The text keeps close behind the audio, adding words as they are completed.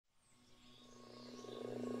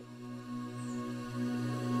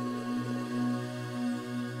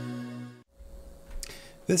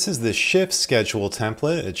This is the shift schedule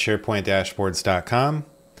template at SharePointDashboards.com.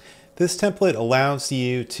 This template allows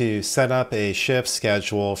you to set up a shift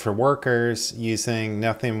schedule for workers using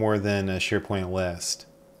nothing more than a SharePoint list.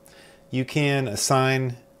 You can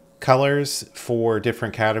assign colors for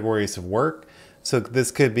different categories of work. So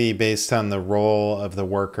this could be based on the role of the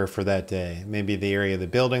worker for that day, maybe the area of the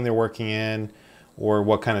building they're working in, or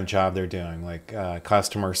what kind of job they're doing, like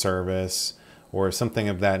customer service or something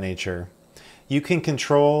of that nature. You can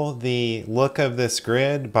control the look of this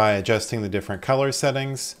grid by adjusting the different color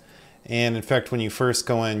settings. And in fact, when you first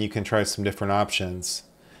go in, you can try some different options.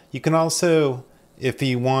 You can also, if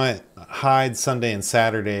you want, hide Sunday and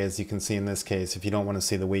Saturday, as you can see in this case, if you don't want to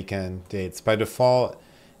see the weekend dates. By default,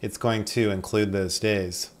 it's going to include those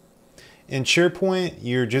days. In SharePoint,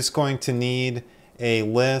 you're just going to need a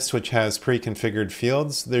list which has pre-configured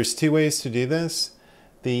fields. There's two ways to do this.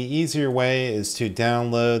 The easier way is to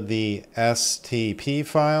download the STP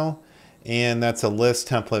file, and that's a list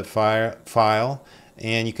template file,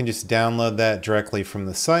 and you can just download that directly from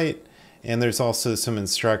the site. And there's also some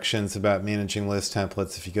instructions about managing list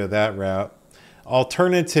templates if you go that route.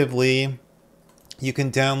 Alternatively, you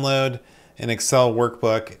can download an Excel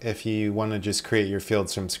workbook if you want to just create your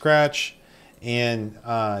fields from scratch and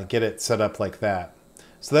get it set up like that.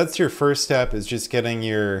 So that's your first step, is just getting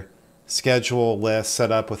your schedule list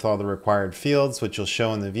set up with all the required fields, which you'll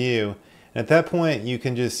show in the view. And at that point, you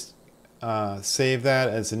can just save that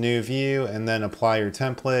as a new view and then apply your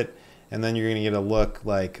template, and then you're going to get a look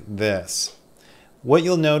like this. What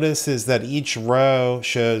you'll notice is that each row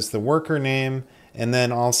shows the worker name and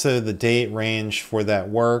then also the date range for that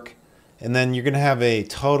work. And then you're going to have a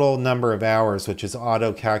total number of hours, which is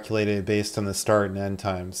auto-calculated based on the start and end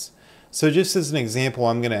times. So just as an example,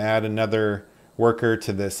 I'm going to add another worker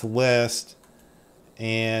to this list,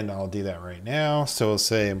 and I'll do that right now. So we'll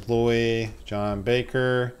say employee John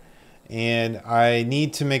Baker, and I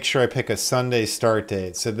need to make sure I pick a Sunday start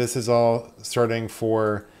date. So this is all starting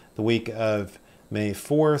for the week of May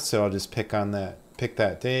 4th. So I'll just pick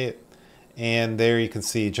that date, and there you can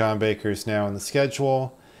see John Baker is now in the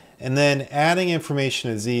schedule. And then adding information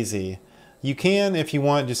is easy. You can, if you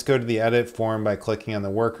want, just go to the edit form by clicking on the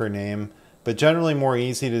worker name, but generally more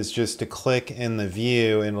easy is just to click in the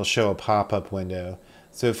view and it'll show a pop-up window.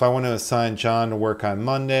 So if I want to assign John to work on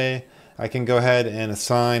Monday, I can go ahead and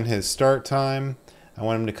assign his start time. I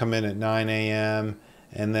want him to come in at 9 a.m.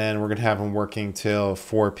 and then we're going to have him working till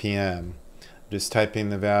 4 p.m. Just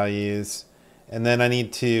typing the values. And then I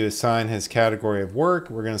need to assign his category of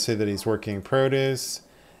work. We're going to say that he's working produce.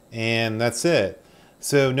 And that's it.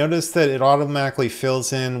 So notice that it automatically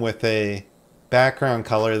fills in with a background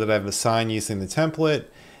color that I've assigned using the template,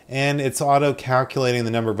 and it's auto calculating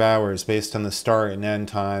the number of hours based on the start and end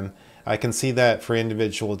time. I can see that for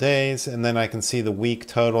individual days, and then I can see the week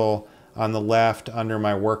total on the left under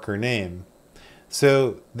my worker name.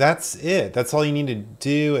 So that's it. That's all you need to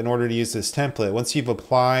do in order to use this template. Once you've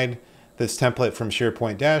applied this template from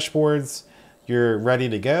SharePoint Dashboards, you're ready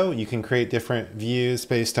to go. You can create different views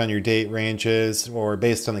based on your date ranges or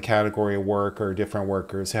based on the category of work or different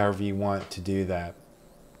workers, however you want to do that.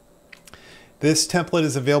 This template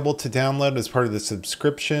is available to download as part of the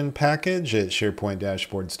subscription package at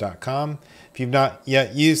SharePointDashboards.com. If you've not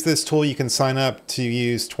yet used this tool, you can sign up to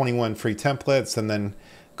use 21 free templates and then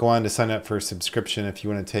go on to sign up for a subscription if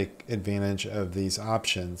you want to take advantage of these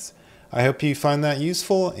options. I hope you find that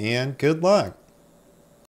useful, and good luck.